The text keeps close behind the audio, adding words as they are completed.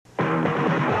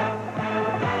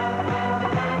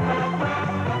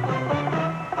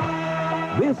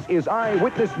is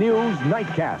Eyewitness News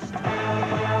Nightcast.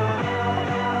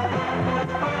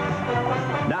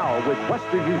 Now, with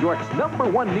Western New York's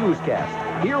 #1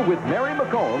 newscast, here with Mary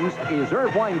McCombs is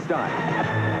Irv Weinstein.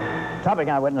 Topping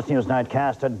Eyewitness News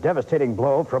Nightcast, a devastating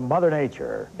blow from Mother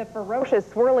Nature. The ferocious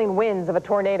swirling winds of a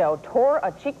tornado tore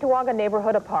a Cheektowaga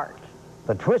neighborhood apart.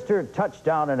 The twister touched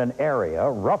down in an area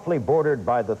roughly bordered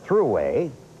by the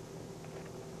Thruway,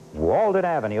 Walden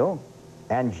Avenue,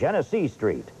 and Genesee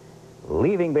Street,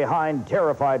 leaving behind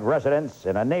terrified residents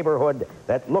in a neighborhood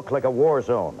that looked like a war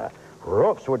zone.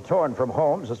 Roofs were torn from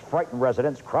homes as frightened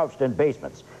residents crouched in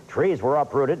basements. Trees were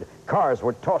uprooted. Cars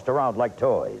were tossed around like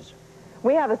toys.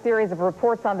 We have a series of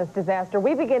reports on this disaster.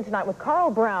 We begin tonight with Carl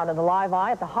Brown in the Live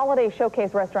Eye at the Holiday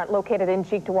Showcase restaurant located in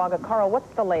Cheektowaga. Carl, what's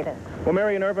the latest? Well,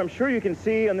 Mary and Irv, I'm sure you can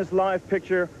see on this live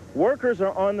picture, workers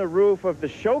are on the roof of the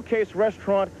Showcase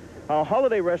restaurant,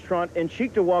 holiday restaurant in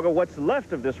Cheektowaga. What's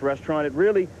left of this restaurant, it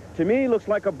really, to me, looks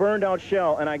like a burned out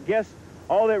shell. And I guess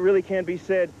all that really can be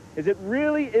said is it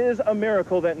really is a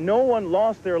miracle that no one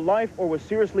lost their life or was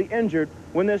seriously injured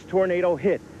when this tornado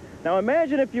hit. Now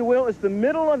imagine, if you will, it's the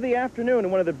middle of the afternoon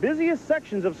in one of the busiest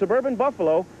sections of suburban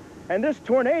Buffalo, and this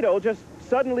tornado just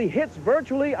suddenly hits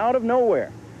virtually out of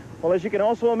nowhere. Well, as you can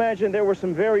also imagine, there were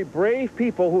some very brave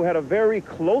people who had a very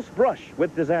close brush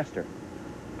with disaster.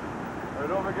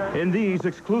 In these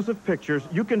exclusive pictures,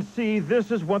 you can see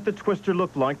this is what the twister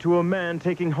looked like to a man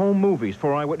taking home movies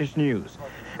for Eyewitness News.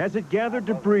 As it gathered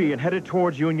debris and headed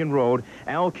towards Union Road,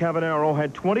 Al Cavanero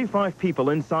had 25 people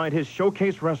inside his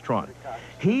Showcase restaurant.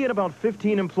 He and about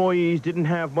 15 employees didn't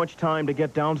have much time to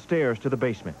get downstairs to the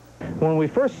basement. When we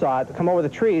first saw it come over the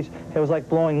trees, it was like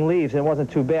blowing leaves, and it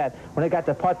wasn't too bad. When it got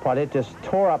to putt-putt, it just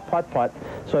tore up putt-putt.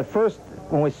 So at first,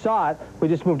 when we saw it, we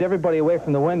just moved everybody away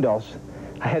from the windows.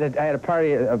 I had a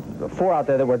party of 4 out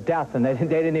there that were deaf, and they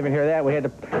didn't even hear that. We had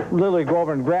to literally go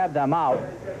over and grab them out,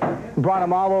 brought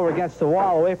them all over against the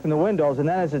wall away from the windows, and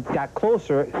then as it got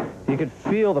closer, you could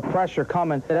feel the pressure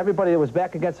coming. And everybody that was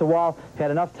back against the wall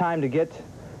had enough time to get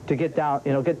down,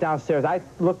 get downstairs. I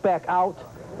looked back out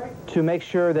to make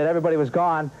sure that everybody was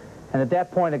gone, and at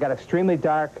that point it got extremely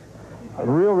dark,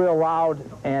 real loud,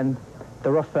 and the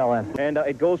roof fell in. And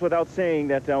it goes without saying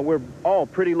that we're all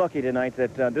pretty lucky tonight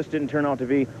that this didn't turn out to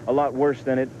be a lot worse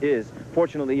than it is.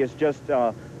 Fortunately, it's just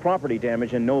property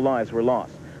damage and no lives were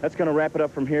lost. That's going to wrap it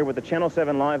up from here with the Channel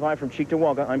 7 Live Eye from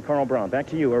Cheektowaga. I'm Carl Brown. Back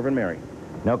to you, Irv and Mary.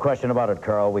 No question about it,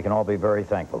 Carl. We can all be very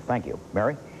thankful. Thank you.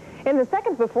 Mary? In the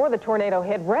seconds before the tornado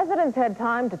hit, residents had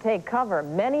time to take cover.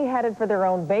 Many headed for their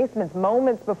own basements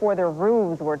moments before their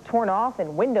roofs were torn off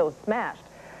and windows smashed.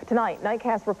 Tonight,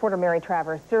 Nightcast reporter Mary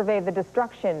Travers surveyed the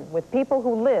destruction with people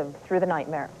who lived through the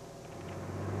nightmare.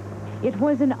 It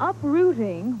was an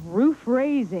uprooting,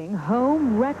 roof-raising,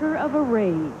 home wrecker of a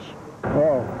rage.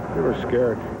 Oh, they were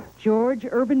scared. George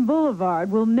Urban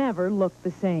Boulevard will never look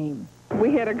the same.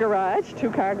 We had a garage,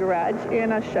 2-car garage,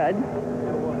 and a shed,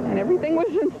 and everything was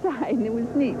inside, and it was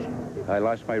neat. I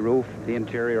lost my roof, the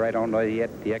interior I don't know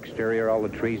yet, the exterior, all the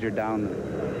trees are down,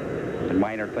 and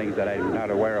minor things that I'm not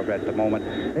aware of at the moment.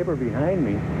 The neighbor behind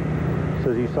me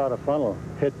says he saw the funnel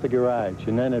hit the garage,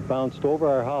 and then it bounced over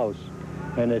our house,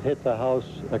 and it hit the house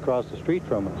across the street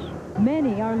from us.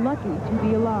 Many are lucky to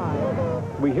be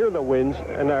alive. We hear the winds,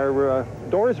 and our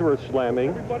doors were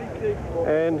slamming,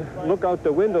 and look out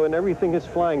the window, and everything is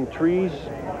flying. Trees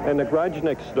and the garage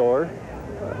next door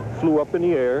flew up in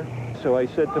the air. So I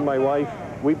said to my wife,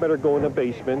 we better go in the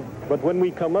basement. But when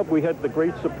we come up, we had the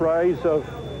great surprise of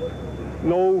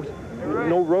no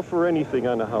roof or anything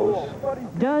on the house.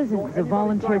 Dozens of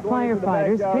volunteer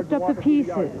firefighters picked up the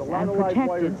pieces and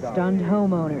protected stunned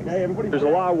homeowners. There's a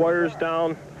lot of wires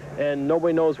down, and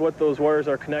nobody knows what those wires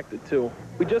are connected to.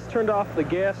 We just turned off the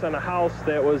gas on a house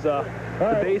that was, the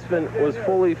basement was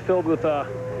fully filled with the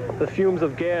fumes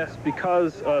of gas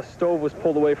because a stove was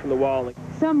pulled away from the wall.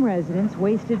 Some residents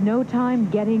wasted no time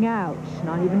getting out,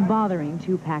 not even bothering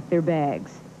to pack their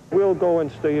bags. We'll go and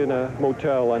stay in a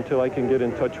motel until I can get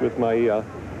in touch with my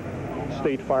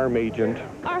state farm agent.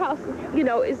 Our house,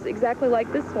 is exactly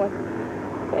like this one,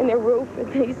 and their roof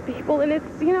and these people, and it's,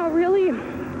 really,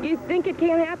 you think it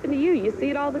can't happen to you. You see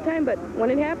it all the time, but when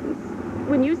it happens,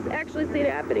 when you actually see it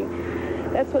happening,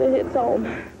 that's when it hits home.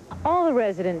 All the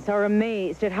residents are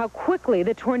amazed at how quickly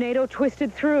the tornado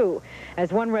twisted through.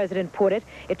 As one resident put it,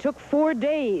 it took 4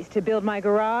 days to build my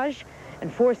garage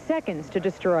and 4 seconds to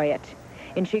destroy it.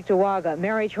 In Cheektowaga,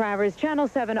 Mary Travers, Channel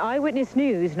 7 Eyewitness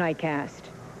News Nightcast.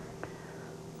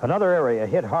 Another area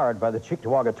hit hard by the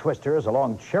Cheektowaga twisters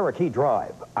along Cherokee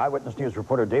Drive. Eyewitness News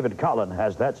reporter David Collin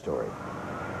has that story.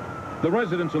 The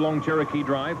residents along Cherokee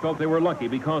Drive felt they were lucky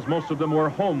because most of them were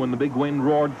home when the big wind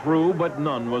roared through, but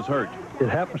none was hurt. it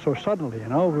happened so suddenly, you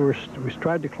know. We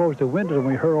tried to close the windows, and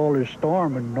we heard all this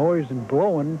storm and noise and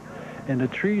blowing, and the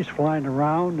trees flying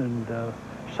around, and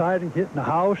siding hitting the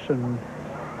house, and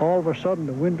all of a sudden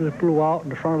the windows blew out in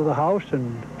the front of the house,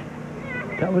 and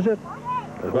that was it.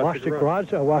 I watched the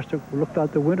garage. Looked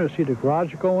out the window to see the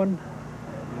garage going.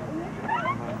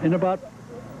 In about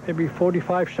maybe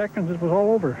 45 seconds, it was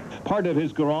all over. Part of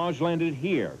his garage landed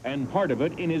here, and part of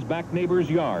it in his back neighbor's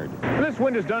yard. This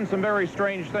wind has done some very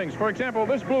strange things. For example,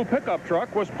 this blue pickup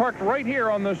truck was parked right here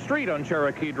on the street on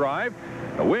Cherokee Drive.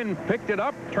 The wind picked it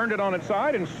up, turned it on its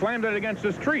side, and slammed it against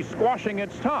this tree, squashing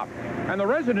its top. And the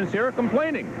residents here are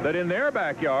complaining that in their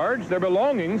backyards, their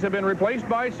belongings have been replaced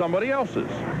by somebody else's.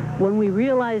 When we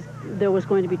realized there was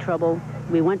going to be trouble,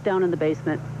 we went down in the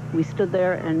basement. We stood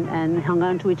there and hung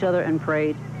on to each other and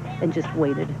prayed and just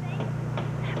waited.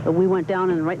 But we went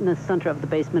down and right in the center of the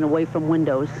basement, away from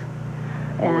windows.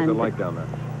 What was it like down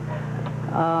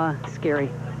there? Scary.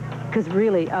 Because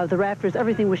really, the rafters,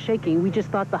 everything was shaking. We just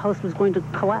thought the house was going to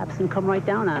collapse and come right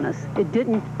down on us. It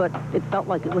didn't, but it felt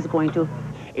like it was going to.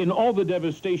 In all the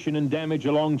devastation and damage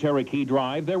along Cherokee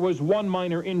Drive, there was one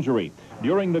minor injury.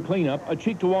 During the cleanup, a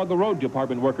Cheektowaga Road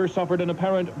Department worker suffered an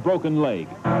apparent broken leg.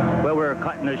 Well, we were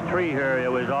cutting this tree here.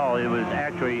 It was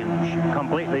actually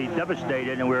completely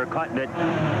devastated, and we were cutting it.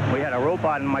 We had a rope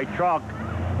on my truck,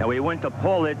 and we went to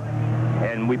pull it,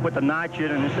 and we put the notch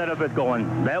in, and instead of it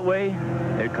going that way,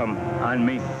 it come on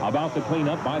me. About the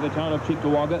cleanup by the town of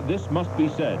Cheektowaga, this must be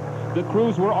said. The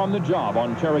crews were on the job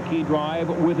on Cherokee Drive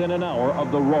within an hour of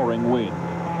the roaring wind.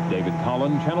 David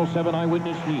Collin, Channel 7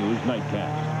 Eyewitness News,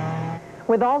 Nightcast.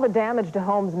 With all the damage to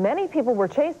homes, many people were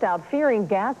chased out fearing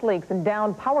gas leaks and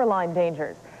downed power line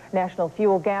dangers. National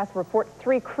Fuel Gas reports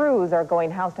 3 crews are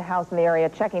going house to house in the area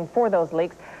checking for those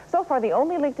leaks. So far, the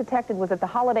only leak detected was at the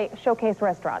Holiday Showcase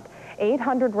restaurant.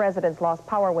 800 residents lost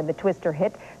power when the twister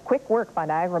hit. Quick work by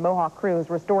Niagara Mohawk crews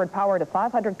restored power to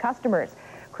 500 customers.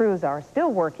 Crews are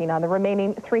still working on the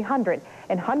remaining 300,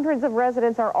 and hundreds of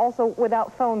residents are also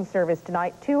without phone service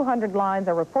tonight. 200 lines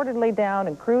are reportedly down,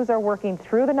 and crews are working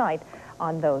through the night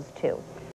on those too.